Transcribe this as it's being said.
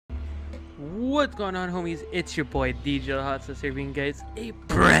What's going on, homies? It's your boy DJ Hot Sauce here, bringing guys a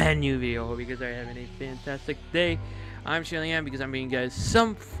brand new video. Hope you guys are having a fantastic day. I'm Shelly Ann because I'm bringing you guys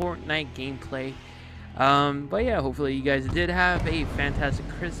some Fortnite gameplay. But yeah, hopefully you guys did have a fantastic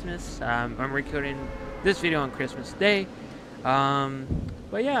Christmas. I'm recording this video on Christmas Day.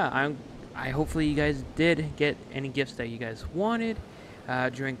 But yeah, I hopefully you guys did get any gifts that you guys wanted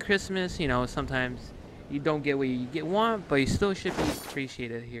during Christmas. You know, sometimes you don't get what you want, but you still should be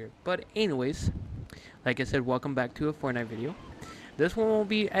appreciated here. But anyways, like I said, welcome back to a Fortnite video. This one won't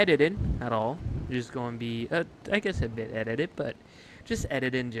be edited at all. It's just going to be, I guess a bit edited, but just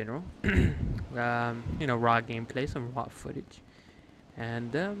edited in general. You know, raw gameplay, some raw footage.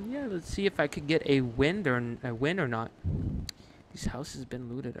 And yeah, let's see if I could get a win or not. This house has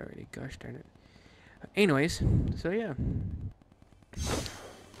been looted already. Gosh darn it. Anyways, so yeah.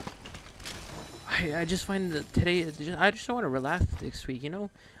 I just find that today, I just want to relax this week, you know?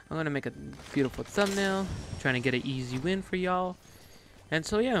 I'm going to make a beautiful thumbnail, trying to get an easy win for y'all. And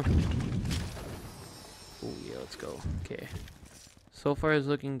so, yeah. Oh, yeah, let's go. Okay. So far, it's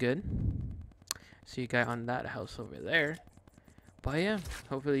looking good. See a guy on that house over there. But, yeah,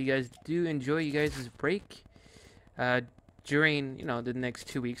 hopefully you guys do enjoy you guys' break during, you know, the next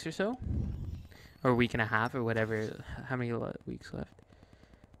 2 weeks or so. Or a week and a half or whatever. How many weeks left?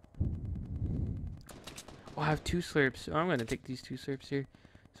 Oh, I have 2 slurps. Oh, I'm going to take these 2 slurps here.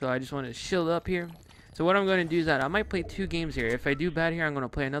 So I just want to shield up here. So what I'm going to do is that I might play 2 games here. If I do bad here, I'm going to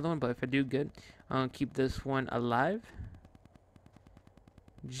play another one. But if I do good, I'm going to keep this one alive.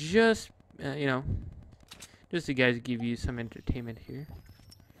 Just, you know, just to guys give you some entertainment here.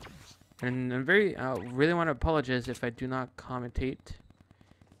 And I really want to apologize if I do not commentate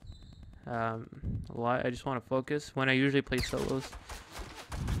a lot. I just want to focus when I usually play solos.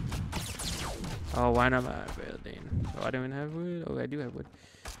 Oh, why not my building? Oh, I don't even have wood. Oh, I do have wood.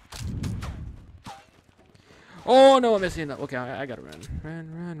 Oh no, I'm messing up. Okay, I gotta run.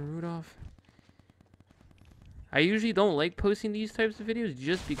 Run, Rudolph. I usually don't like posting these types of videos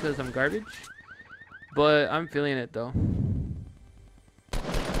just because I'm garbage. But I'm feeling it though.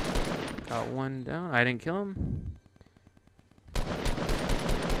 Got one down. I didn't kill him.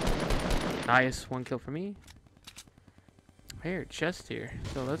 Nice, 1 kill for me. Here, chest here.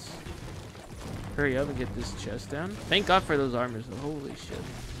 So let's hurry up and get this chest down. Thank God for those armors though. Holy shit.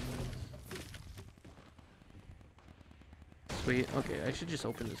 Sweet. Okay, I should just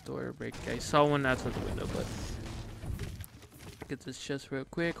open this door. Break. I saw one outside the window, but get this chest real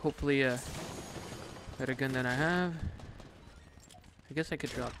quick. Hopefully better gun than I have. I guess I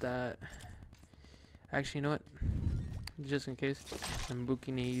could drop that. Actually, you know what? Just in case. Some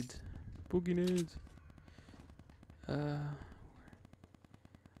bookie needs. Bookie needs.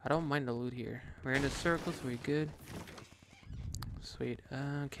 I don't mind the loot here. We're in a circle, so we're good. Sweet.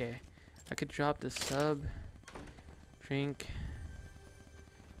 Okay. I could drop the sub. Drink.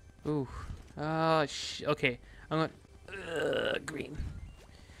 Ooh. Oh, okay. I'm going. Green.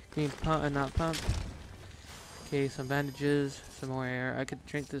 Green pump, not pump. Okay, some bandages, some more air. I could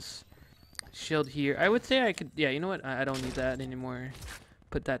drink this shield here. I would say I could. Yeah, you know what? I don't need that anymore.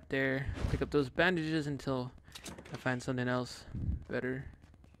 Put that there. Pick up those bandages until I find something else better.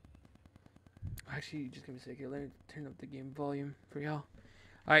 Actually, just give me a second. Let me turn up the game volume for y'all.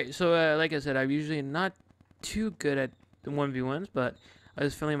 Alright, so like I said, I'm usually not too good at the 1v1s, but I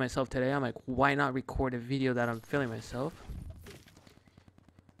was filming myself today. I'm like, why not record a video that I'm filming myself?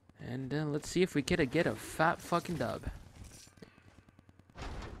 And let's see if we get a fat fucking dub.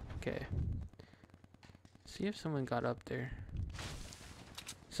 Okay. See if someone got up there.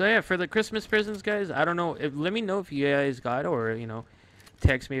 So yeah, for the Christmas presents, guys, I don't know. Let me know if you guys got, or, you know,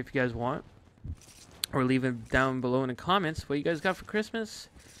 text me if you guys want. Or leave it down below in the comments what you guys got for Christmas.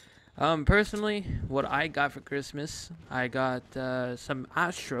 Personally, what I got for Christmas, I got some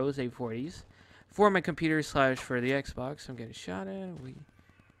Astros A40s for my computer / for the Xbox. I'm getting shot at.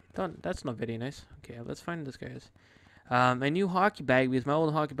 That's not very nice. Okay, let's find this guy's. A new hockey bag because my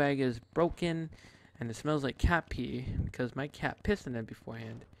old hockey bag is broken and it smells like cat pee because my cat pissed in it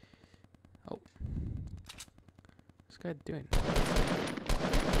beforehand. Oh, what's this guy doing?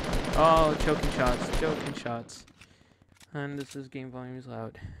 Oh, choking shots. And this is game volume is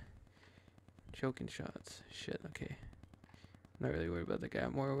loud. Choking shots. Shit, okay. Not really worried about that guy.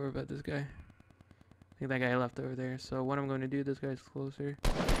 I'm more worried about this guy. I think that guy left over there. So what I'm going to do, this guy's closer.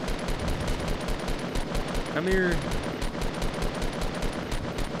 Come here.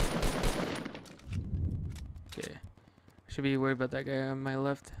 Okay. Should be worried about that guy on my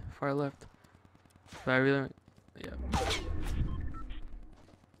left, far left. But I really, yeah.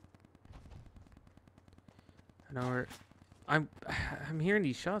 I know where I'm hearing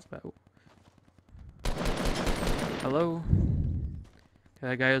these shots, but Hello? Okay,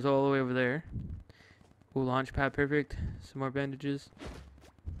 that guy is all the way over there. Ooh, launch pad, perfect. Some more bandages.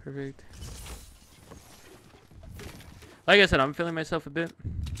 Perfect. Like I said, I'm feeling myself a bit.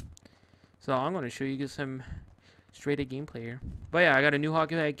 So I'm going to show you guys some straight-up gameplay here. But yeah, I got a new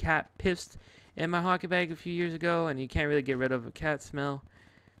hockey bag. Cat pissed in my hockey bag a few years ago, and you can't really get rid of a cat smell.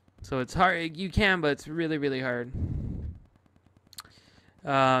 So it's hard. You can, but it's really, really hard.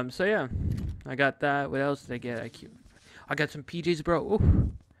 So yeah, I got that. What else did I get? I got some PJs, bro. Ooh,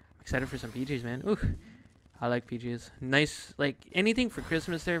 I'm excited for some PJs, man. Ooh, I like PJs. Nice, like anything for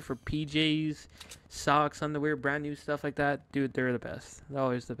Christmas there for PJs, socks, underwear, brand new stuff like that. Dude, they're the best. They're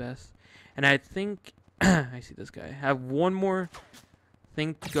always the best. And I think I see this guy. I have one more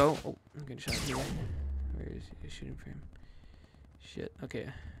thing to go. Oh, I'm getting shot here. Where is he? Shooting frame. Shit. Okay.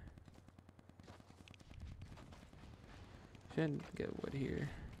 Should get wood here.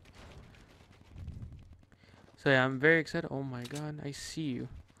 So yeah, I'm very excited. Oh my god, I see you.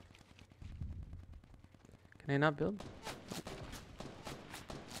 Can I not build?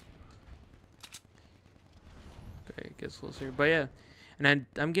 Okay, it gets closer. But yeah, and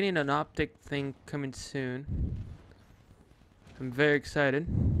I'm getting an optic thing coming soon. I'm very excited.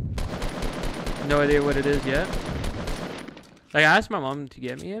 No idea what it is yet. Like, I asked my mom to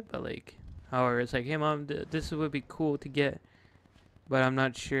get me it, but like, however, it's like, hey mom, this would be cool to get, but I'm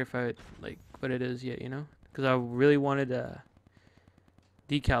not sure if I like what it is yet, you know? Because I really wanted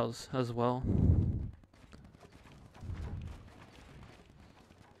decals as well.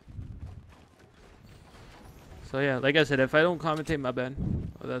 So yeah, like I said, if I don't commentate, my bad.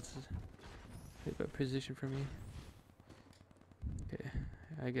 Oh, that's a better position for me. Okay,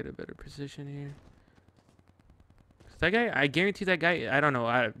 I get a better position here. That guy, I guarantee that guy, I don't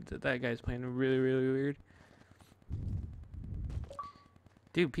know, that guy's playing really, really weird.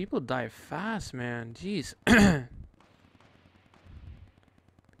 Dude, people die fast, man. Jeez.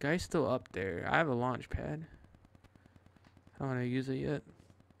 Guy's still up there. I have a launch pad. I don't want to use it yet.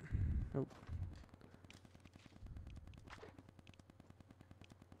 Nope.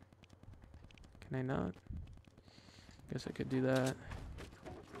 Can I not? Guess I could do that.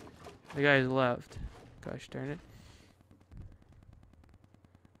 The guy's left. Gosh darn it.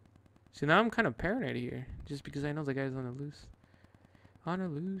 So now I'm kind of paranoid here. Just because I know the guy's on the loose. On a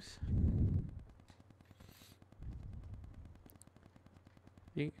loose.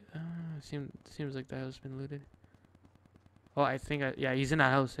 Seems like the house has been looted. Oh, I think yeah, he's in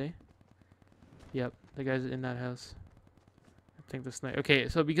that house, eh? Yep, the guy's in that house. I think that's nice. Okay,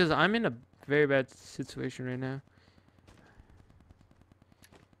 so because I'm in a very bad situation right now.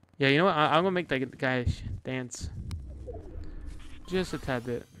 Yeah, you know what? I'm gonna make that guy dance. Just a tad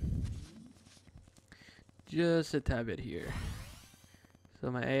bit. Just a tad bit here. So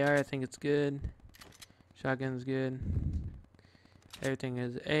my AR, I think it's good. Shotgun's good. Everything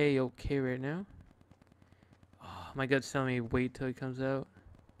is A-okay right now. Oh, my gut's telling me wait till he comes out.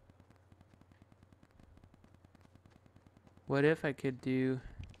 What if I could do...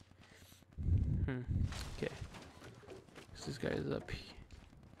 Okay. This guy is up here.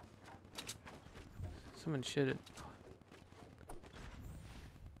 Someone shit it.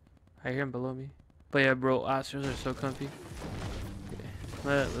 I hear him below me. But yeah, bro, Astros are so comfy.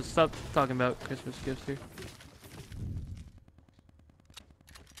 Okay. Let's stop talking about Christmas gifts here.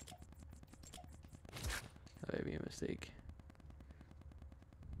 That might be a mistake.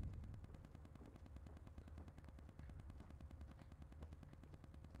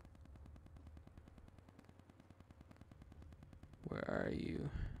 Where are you?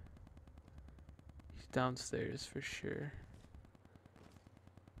 He's downstairs for sure.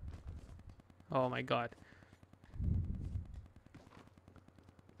 Oh my god.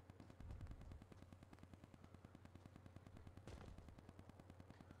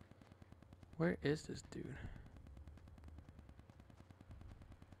 Where is this dude?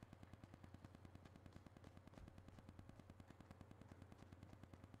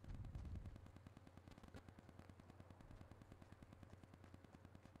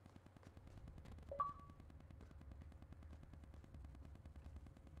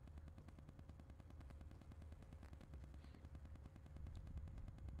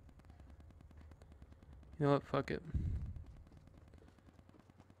 You know what? Fuck it.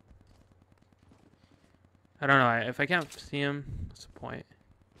 I don't know. If I can't see him, what's the point?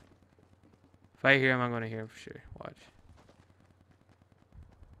 If I hear him, I'm going to hear him for sure. Watch.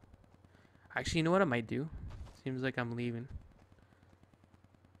 Actually, you know what I might do? Seems like I'm leaving.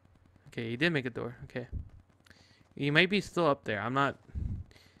 Okay, he did make a door. Okay. He might be still up there. I'm not...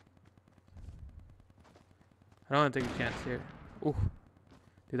 I don't want to take a chance here. Ooh.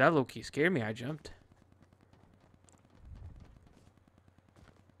 Dude, that low-key scared me. I jumped.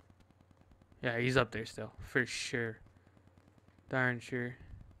 Yeah, he's up there still. For sure. Darn sure.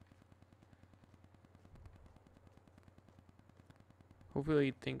 Hopefully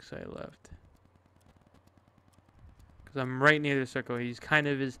he thinks I left. Because I'm right near the circle. He's kind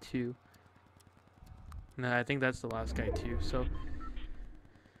of is too. No, I think that's the last guy too. So.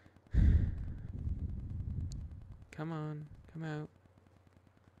 Come on. Come out.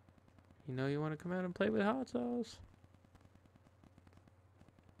 You know you want to come out and play with hot sauce.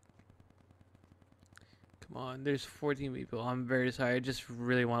 Come on. There's 14 people. I'm very sorry. I just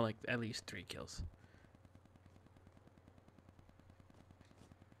really want like at least 3 kills.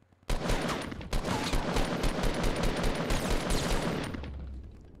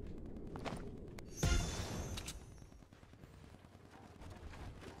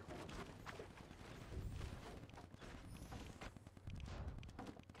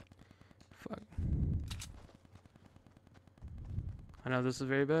 I know this is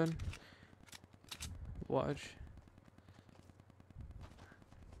very bad. Watch.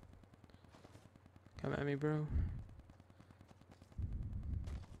 Come at me, bro.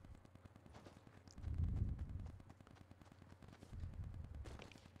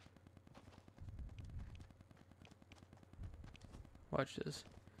 Watch this.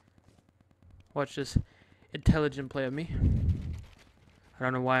 Watch this intelligent play of me. I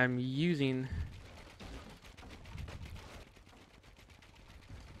don't know why I'm using...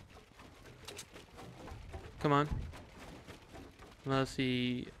 Come on. Unless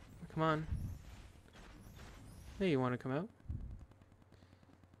he... Come on. Hey, you want to come out?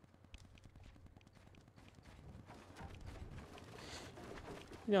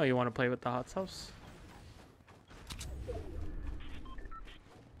 You know you want to play with the hot sauce.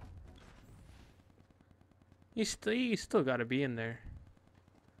 You still gotta be in there.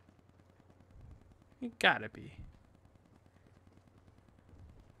 You gotta be.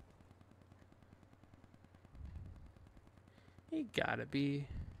 You gotta be.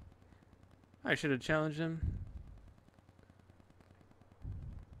 I should have challenged him.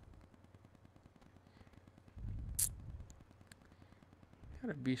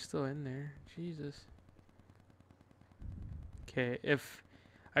 Gotta be still in there. Jesus. Okay, if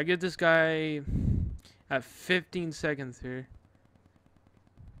I get this guy at 15 seconds here.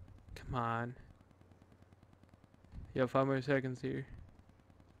 Come on. You have 5 more seconds here.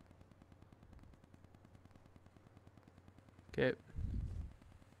 Okay.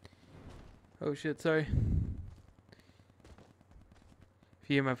 Oh shit, sorry. If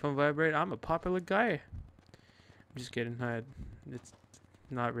you hear my phone vibrate, I'm a popular guy. I'm just kidding. It's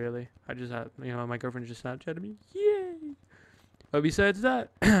not really. I just had, you know, my girlfriend just Snapchatted me. Yay! But besides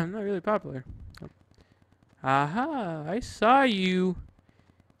that, I'm not really popular. Aha! I saw you.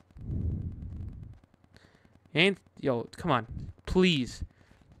 Ain't yo? Come on, please.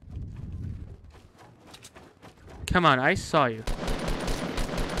 Come on, I saw you.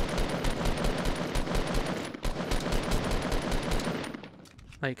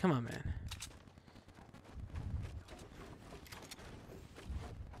 Like, come on, man.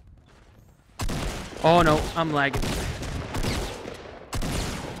 Oh no, I'm lagging.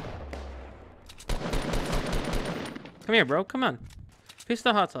 Come here, bro. Come on. Face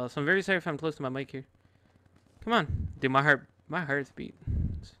the hot sauce. I'm very sorry if I'm close to my mic here. Come on. Dude, my heart's beat.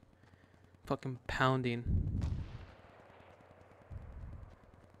 It's fucking pounding.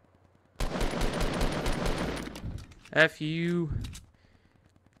 F you.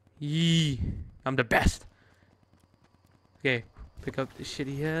 Yee. I'm the best. Okay. Pick up the shit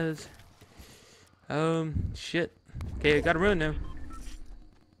he has. Shit. Okay, I gotta run now.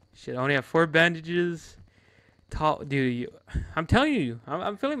 Shit, I only have 4 bandages. Dude, I'm telling you,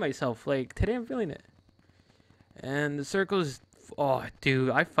 I'm feeling myself. Like, today I'm feeling it. And the circles, oh, dude,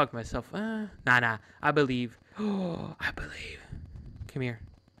 I fucked myself. Nah, I believe. Oh, I believe. Come here.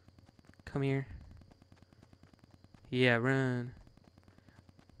 Come here. Yeah, run.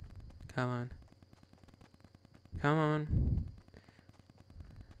 Come on. Come on.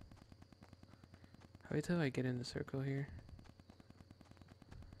 Wait till I get in the circle here.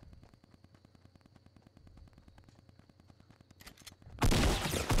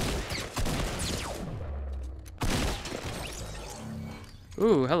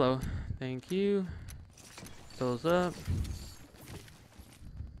 Ooh, hello. Thank you. Fills up.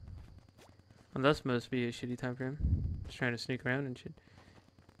 Well, that must be a shitty time for him. Just trying to sneak around and shit.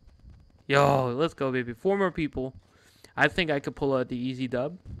 Yo, let's go, baby. 4 more people. I think I could pull out the easy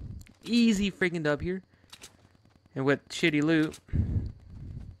dub. Easy freaking dub here. And with shitty loot.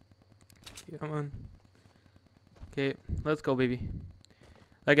 Come on. Okay, let's go, baby.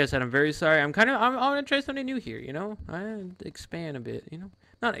 Like I said, I'm very sorry. I'm gonna try something new here. You know, I expand a bit. You know,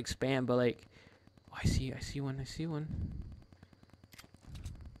 not expand, but like, oh, I see one. I see one.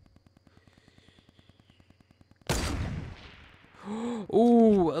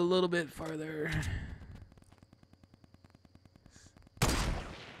 Ooh, a little bit farther.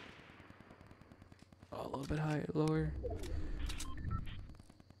 Oh, a little bit higher, lower.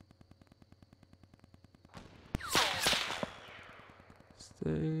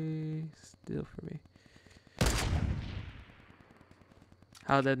 Stay still for me.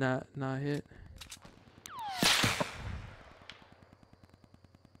 How did that not hit?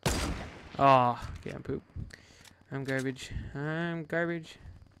 Oh, okay, I'm poop. I'm garbage. I'm garbage.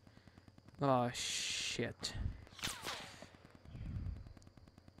 Oh, shit.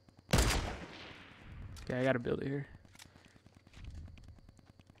 Okay, I gotta build it here.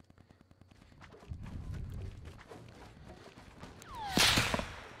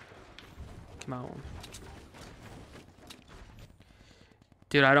 Come on.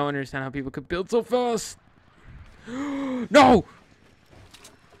 Dude, I don't understand how people could build so fast. No!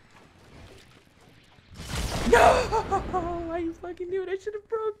 No! I fucking knew it. I should have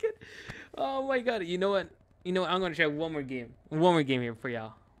broke it. Oh my god. You know what? You know what? I'm gonna try one more game. One more game here for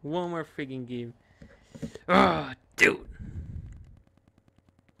y'all. One more freaking game. Ah, dude.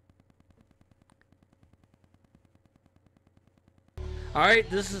 Alright,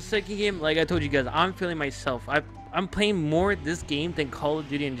 this is the second game. Like I told you guys, I'm feeling myself. I'm playing more this game than Call of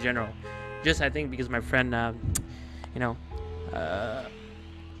Duty in general. Just I think because my friend, you know,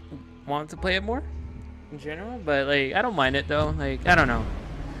 wants to play it more in general. But like, I don't mind it though. Like, I don't know.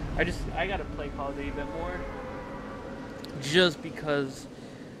 I gotta play Call of Duty a bit more. Just because,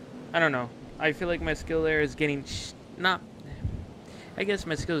 I don't know. I feel like my skill there is getting not. I guess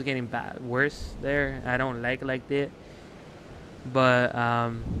my skill is getting worse there. I don't like that. But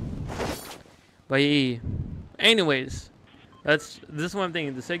yeah. Anyways, this is one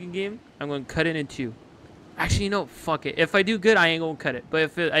thing. The second game, I'm gonna cut it in two. Actually, no, fuck it. If I do good, I ain't gonna cut it. But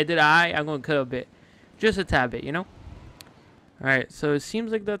if I did I'm gonna cut a bit, just a tad bit, you know. All right. So it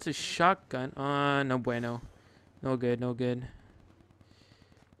seems like that's a shotgun. No bueno. No good. No good.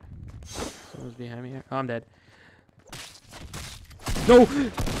 Someone's behind me here. Oh, I'm dead. No.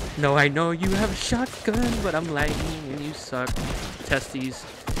 No, I know you have a shotgun, but I'm lagging and you suck. Testes.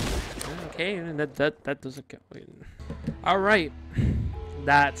 Okay, that doesn't count. Wait. All right,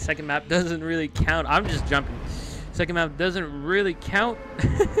 that second map doesn't really count. I'm just jumping. Second map doesn't really count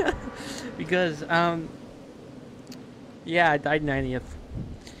because yeah, I died 90th.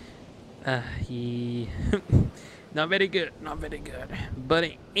 Not very good. Not very good.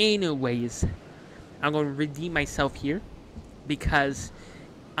 But anyways, I'm gonna redeem myself here because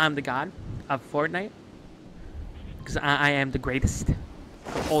I'm the god of Fortnite. Because I am the greatest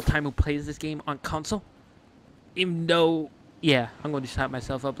of all time who plays this game on console. Even though, yeah, I'm going to shut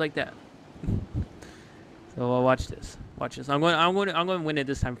myself up like that. So watch this. Watch this. I'm going to win it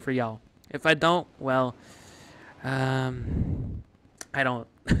this time for y'all. If I don't, well, I don't.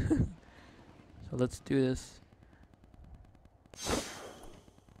 So let's do this.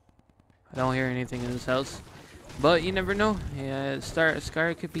 I don't hear anything in this house, but you never know. Yeah,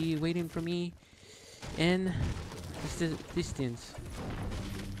 Scar could be waiting for me in this distance.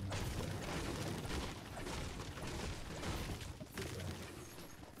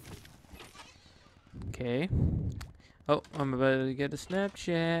 Okay. Oh, I'm about to get a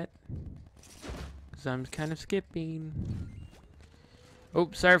Snapchat. Because I'm kind of skipping. Oh,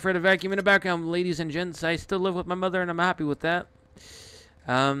 sorry for the vacuum in the background, ladies and gents. I still live with my mother and I'm happy with that.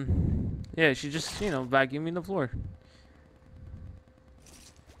 Yeah, she just, you know, vacuuming the floor.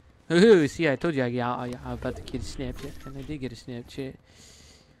 Ooh, see, I told you I'm about to get a Snapchat. And I did get a Snapchat.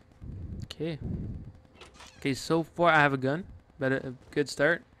 Okay. Okay, so far I have a gun. But a good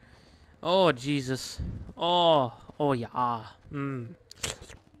start. Oh, Jesus. Oh, yeah.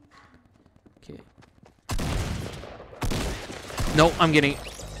 Okay. No, I'm getting...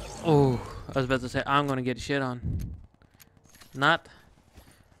 Oh, I was about to say, I'm going to get shit on. Not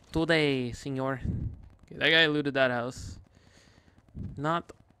today, senor. Okay, that guy looted that house.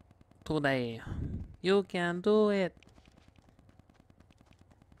 Not today. You can do it.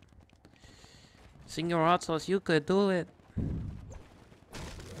 Senor Hot Sauce, you could do it.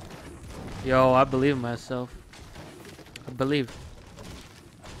 Yo, I believe in myself. I believe.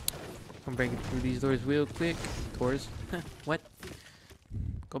 I'm breaking through these doors real quick. Doors? What?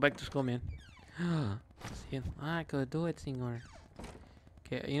 Go back to school, man. See, I could do it, senor.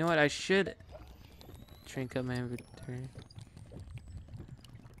 Okay, you know what? I should shrink up my inventory.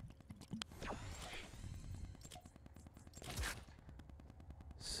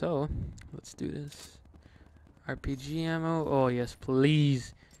 So, let's do this. RPG ammo. Oh, yes,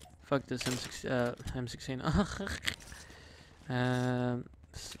 please. Fuck this M16.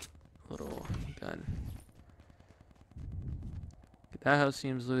 This little gun. That house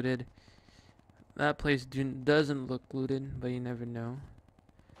seems looted. That place doesn't look looted, but you never know.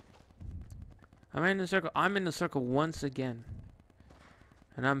 I'm in the circle. I'm in the circle once again.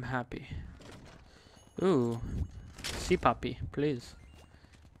 And I'm happy. Ooh. Sea poppy, please.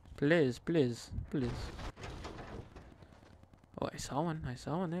 Please, please, please. Oh, I saw one. I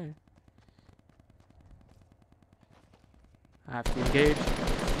saw one there. I have to engage.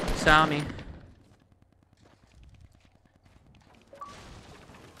 Saw me.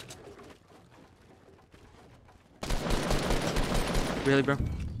 Really, bro?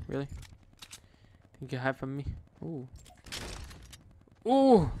 Really? Think you hide from me? Ooh.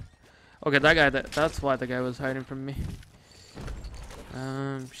 Ooh! Okay, that guy, that's why the guy was hiding from me.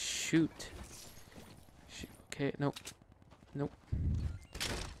 Shoot. Okay, nope. Nope.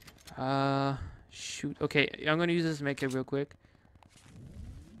 Shoot. Okay, I'm gonna use this make it real quick.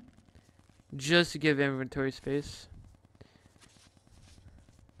 Just to give inventory space.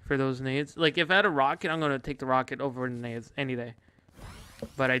 For those nades. Like, if I had a rocket, I'm gonna take the rocket over the nades any day.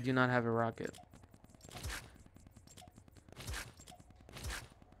 But I do not have a rocket.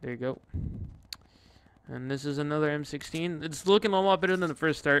 There you go. And this is another M16. It's looking a lot better than the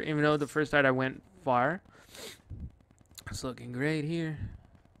first start, even though the first start I went far. It's looking great here.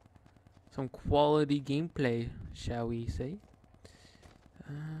 Some quality gameplay, shall we say.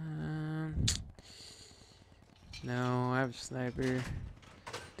 No, I have a sniper.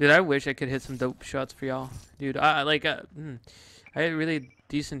 Dude, I wish I could hit some dope shots for y'all. Dude, I had really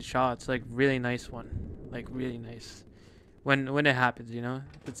decent shots, like really nice one. Like really nice. When it happens, you know?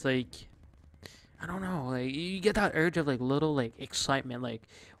 It's like, I don't know, like you get that urge of like little like excitement. Like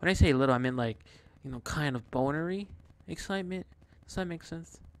when I say little, I mean like, you know, kind of bonery excitement. Does that make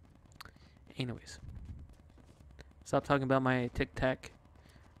sense? Anyways. Stop talking about my tic tac.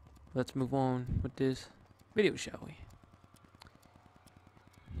 Let's move on with this video, shall we?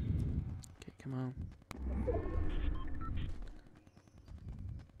 Okay, come on.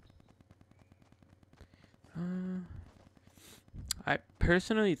 I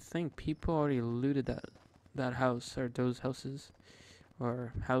personally think people already looted that house or those houses,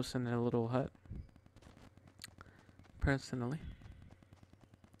 or house in a little hut. Personally.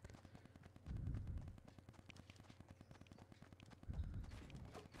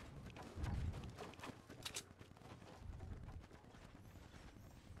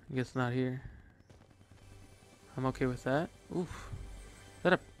 I guess not here. I'm okay with that. Oof. Is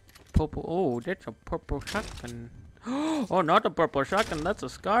that a purple? Oh, that's a purple shotgun. Oh, not a purple shotgun. That's a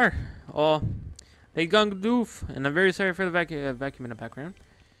scar. Oh, they gun goof. And I'm very sorry for the vacuum in the background.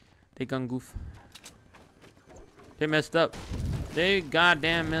 They gun goof. They messed up. They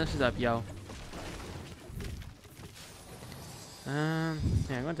goddamn messed up, yo. Yeah,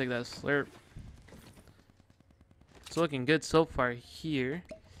 I'm gonna take that slurp. It's looking good so far here.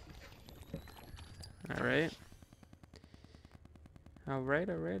 Alright. Alright.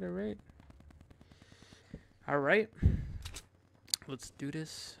 Alright. Let's do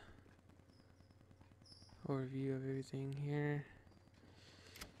this. Overview of everything here.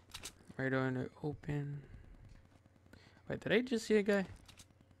 Right on the open. Wait, did I just see a guy?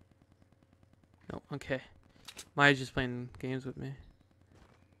 No, okay. Maya's just playing games with me.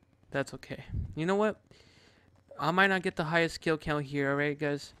 That's okay. You know what? I might not get the highest kill count here, alright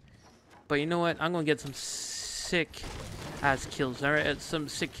guys? But you know what? I'm gonna get some sick ass kills, alright? Some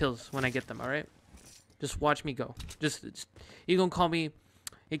sick kills when I get them, alright? Just watch me go. Just you gonna call me,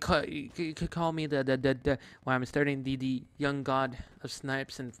 you could call me the when I'm starting the young god of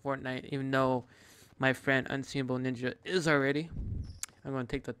snipes in Fortnite, even though my friend Unseeable Ninja is already. I'm gonna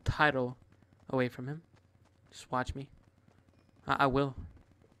take the title away from him. Just watch me. I will.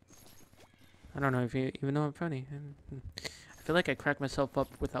 I don't know if you even know I'm funny. I feel like I crack myself up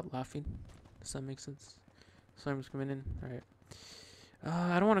without laughing. Does that make sense? Slime's coming in. Alright.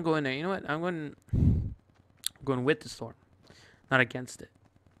 I don't want to go in there. You know what? I'm going with the storm. Not against it.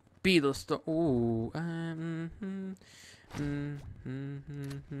 Be the storm. Ooh.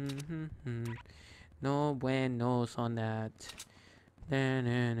 No buenos on that.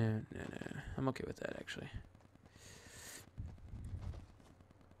 Nah. I'm okay with that, actually.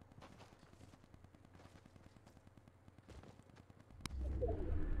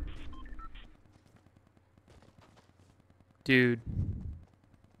 Dude.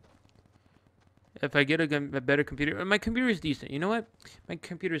 If I get a better computer, my computer is decent. You know what? My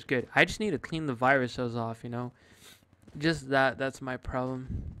computer's good. I just need to clean the viruses off, you know? Just that's my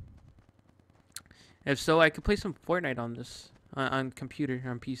problem. If so, I could play some Fortnite on this on computer,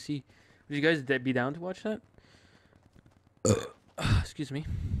 on PC. Would you guys be down to watch that? Excuse me.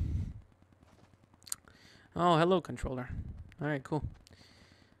 Oh, hello, controller. All right, cool.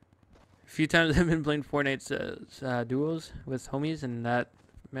 A few times I've been playing Fortnite's duos with homies, and that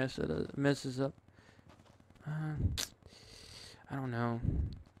messes up. I don't know.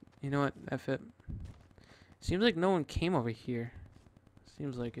 You know what? F it. Seems like no one came over here.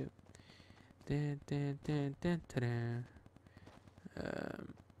 Seems like it.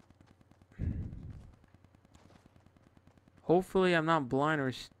 Hopefully I'm not blind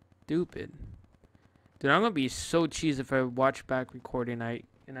or stupid. Dude, I'm gonna be so cheesed if I watch back recording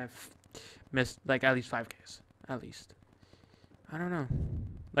and I've missed like at least 5Ks. At least. I don't know.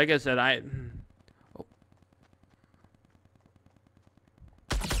 Like I said, oh.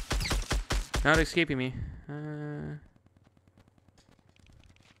 Not escaping me. Where'd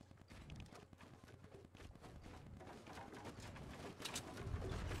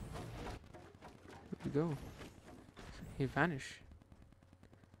he go? He vanished.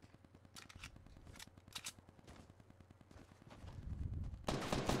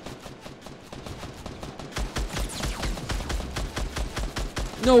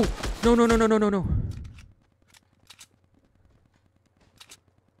 No! No, no, no, no, no, no, no.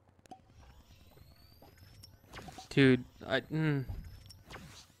 Dude, Go.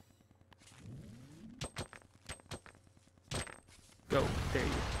 There you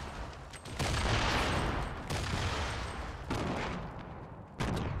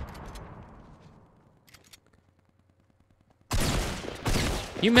go.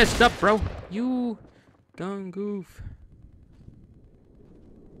 You messed up, bro. You dumb goof.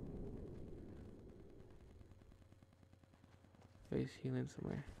 He's healing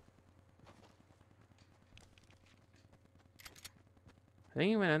somewhere. I think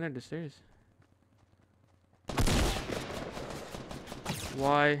he went under the stairs.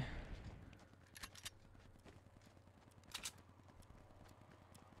 Why?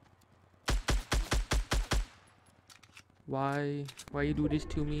 Why? Why you do this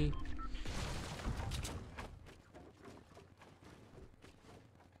to me?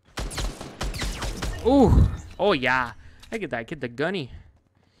 Ooh! Oh yeah! I get that. Get the gunny.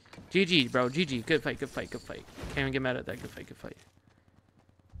 GG, bro. GG. Good fight. Good fight. Good fight. Can't even get mad at that. Good fight. Good fight.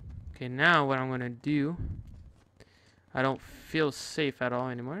 Okay, now what I'm gonna do? I don't feel safe at all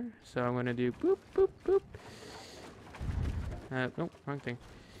anymore, so I'm gonna do boop boop boop. Nope, wrong thing.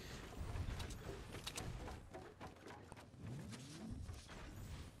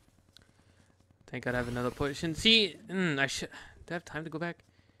 Think I'd have another potion. See, I should. Do I have time to go back?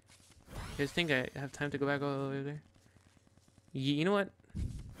 You guys think I have time to go back all the way there? You know what?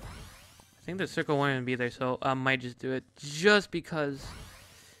 I think the circle won't be there, so I might just do it just because.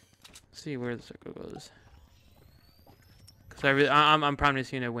 Let's see where the circle goes. Cause I'm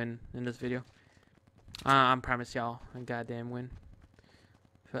promising a win in this video. I'm promise y'all a goddamn win.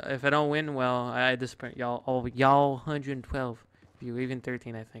 If I don't win, well, I disappoint y'all. Oh, y'all 112 view, even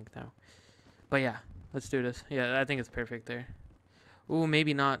 13, I think now. But yeah, let's do this. Yeah, I think it's perfect there. Ooh,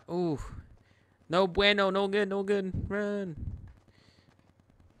 maybe not. Ooh, no bueno, no good, no good. Run.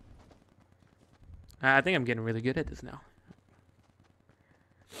 I think I'm getting really good at this now.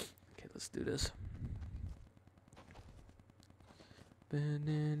 Okay, let's do this.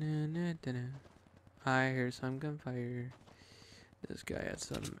 I hear some gunfire. This guy had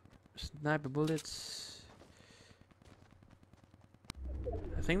some sniper bullets.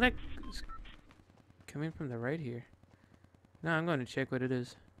 I think that's coming from the right here. No, I'm going to check what it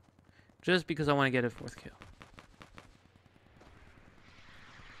is. Just because I want to get a 4th kill.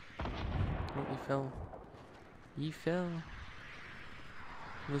 Oh, he fell. He fell.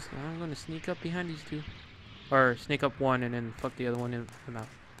 Listen, I'm going to sneak up behind these two. Or sneak up one and then fuck the other one in the mouth.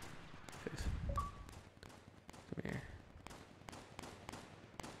 Face. Come here.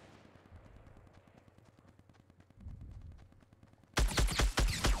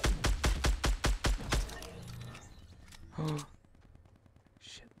 Oh.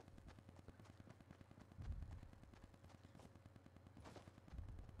 Shit.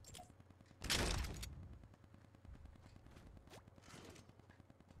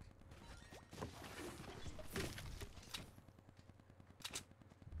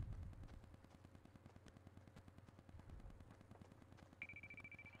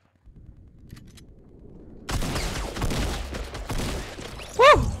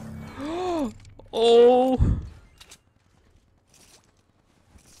 Oh!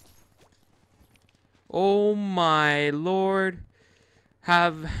 Oh my lord.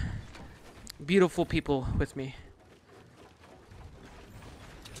 Have beautiful people with me.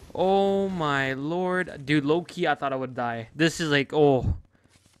 Oh my lord. Dude, low-key, I thought I would die. This is like, oh.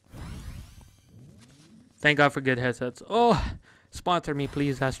 Thank God for good headsets. Oh, sponsor me,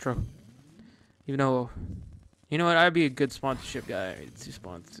 please, Astro. Even though, you know what? I'd be a good sponsorship guy to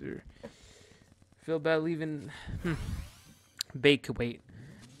sponsor. Feel bad leaving. Bake wait.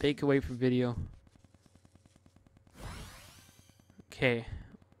 Bake away for video. Okay.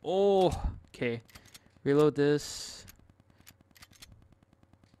 Oh, okay. Reload this.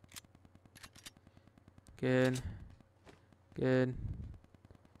 Good. Good.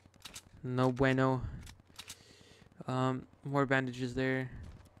 No bueno. More bandages there.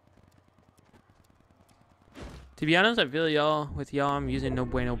 To be honest, I feel with y'all, I'm using no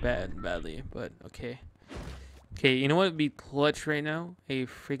bueno badly, but okay. Okay, you know what would be clutch right now? A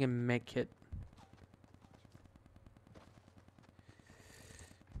freaking med kit.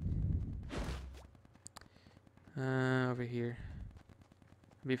 Over here.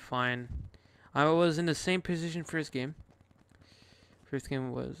 Be fine. I was in the same position first game. First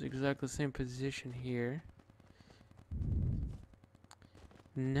game was exactly the same position here.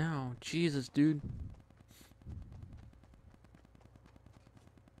 No, Jesus, dude.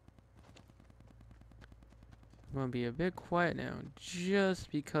 I'm gonna be a bit quiet now,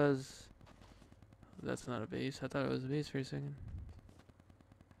 just because that's not a base. I thought it was a base for a second.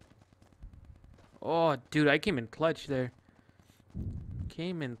 Oh, dude, I came in clutch there.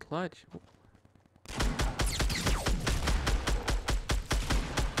 Came in clutch.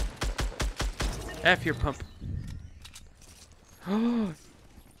 F your pump.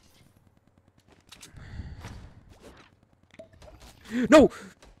 No!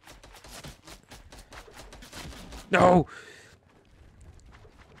 No!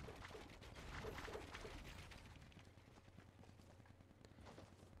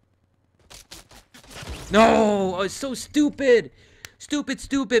 No! Oh, it's so stupid!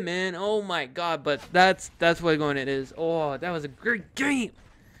 Stupid, man. Oh my god, but that's what going it is. Oh, that was a great game!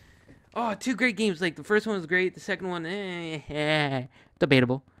 Oh, two great games. Like, the first one was great. The second one,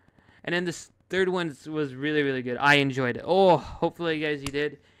 debatable. And then this third one was really, really good. I enjoyed it. Oh, hopefully, guys, you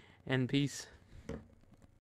did. And peace.